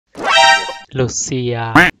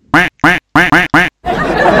Lucia.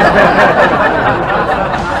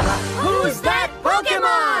 Who's that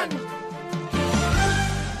Pokemon?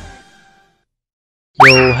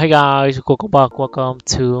 Yo, hey guys, welcome back. Welcome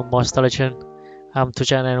to Monster Legend. I'm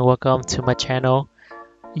Tran and welcome to my channel.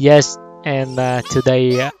 Yes, and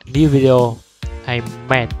today new video I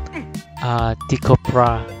met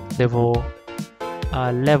Decobrah level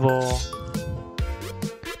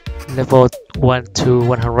 1 to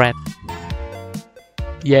 100.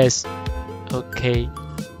 Yes, okay,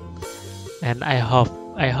 and I hope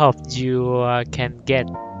you can get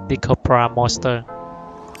Decobrah monster.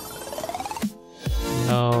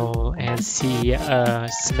 Oh, and see a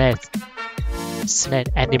snake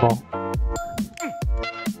animal.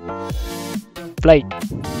 Play.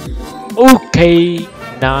 Okay,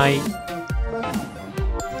 9.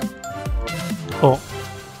 Oh,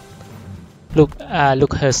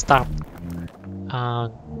 look her stuff.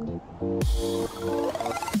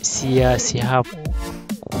 She have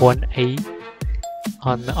 1A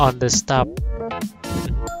on the stuff.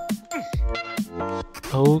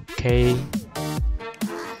 Okay,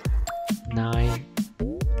 9.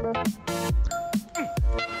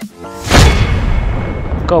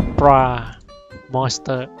 Decobrah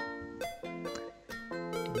monster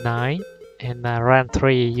 9, and round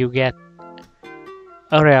 3 you get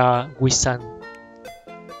area vision.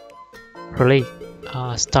 Really,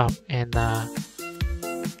 stop and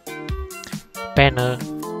banner.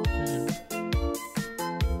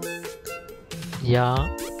 Yeah.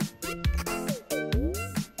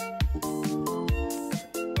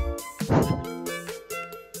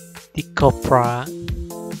 Decobrah.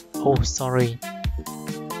 Oh, sorry.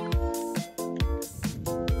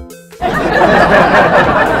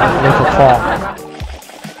 Level 4.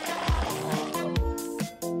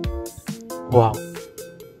 Wow.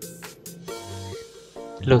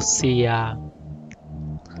 Lucia.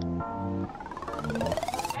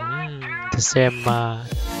 The same.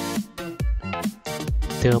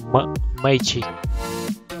 The magic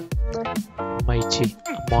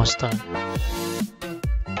monster.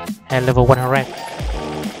 And level 100.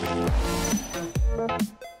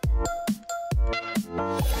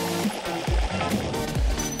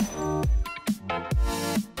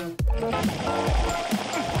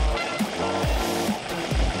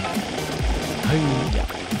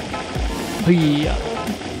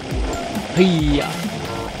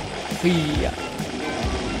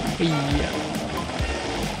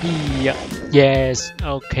 Yes,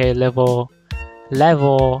 okay, level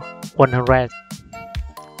 100.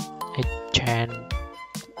 Tran.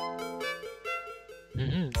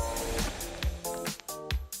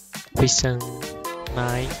 Vision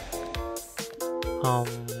 9.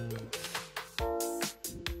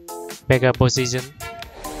 Mega position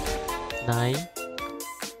 9.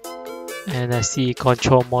 And I see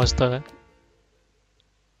control monster.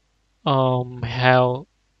 Held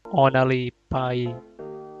only by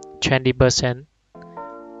 20%.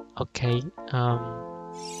 Okay.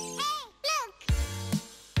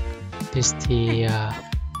 This the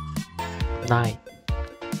 9.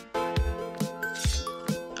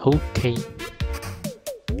 Okay.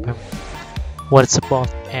 One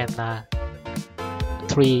support and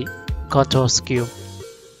 3 control skill.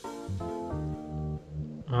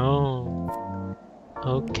 Oh,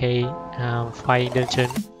 okay. 5 dungeon.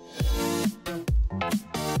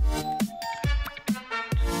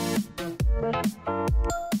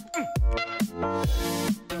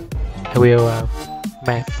 I will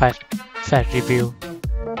make fast review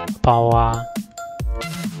about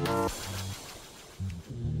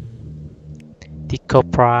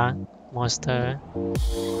Decobrah monster.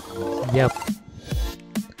 Yep.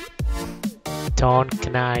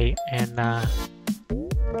 Don't Knight and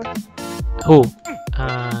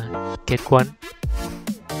get one.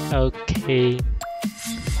 Okay.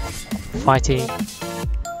 Fighting.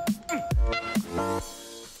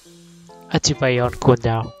 Activate on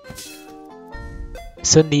cooldown.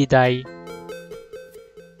 Sunny day.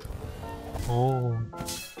 Oh.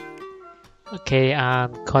 Okay,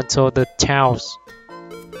 and control the towns.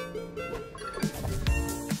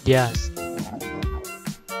 Yes.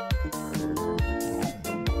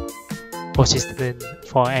 Persistent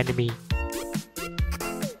for enemy.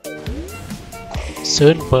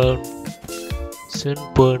 Sunburn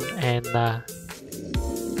and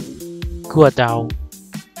cooldown.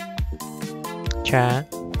 Tran.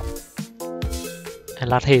 And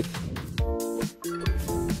last hit.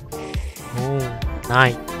 Oh,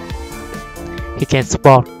 9. He can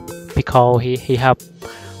support because he have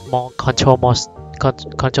more control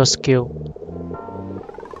skill.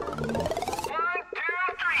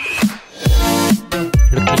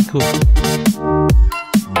 Looking Good.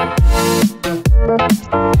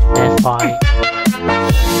 F5.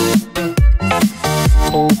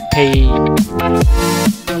 Okay.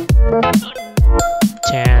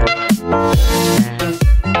 Chan.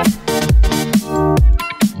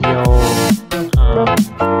 Yo.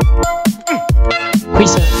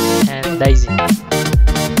 Quizen and Daisy.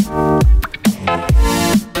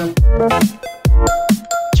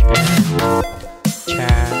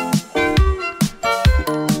 Chan.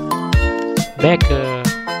 Back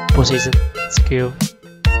position skill.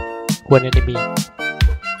 One enemy.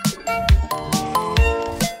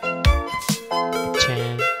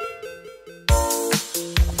 Chan.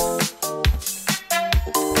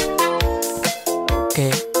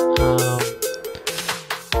 Okay.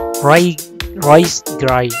 Rice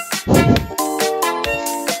gray.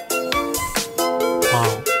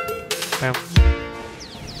 Wow.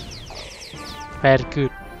 Very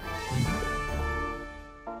good.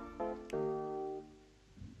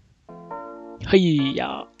 Hey,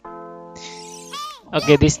 yeah.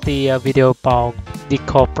 Okay, this is the video about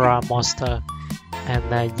Decobrah monster,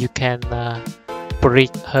 and you can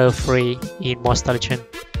breed her free in Monster Legend.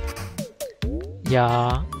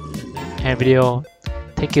 Yeah, and video.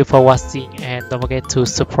 Thank you for watching, and don't forget to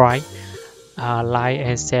subscribe, like,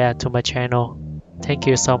 and share to my channel. Thank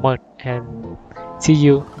you so much, and see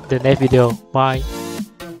you in the next video. Bye.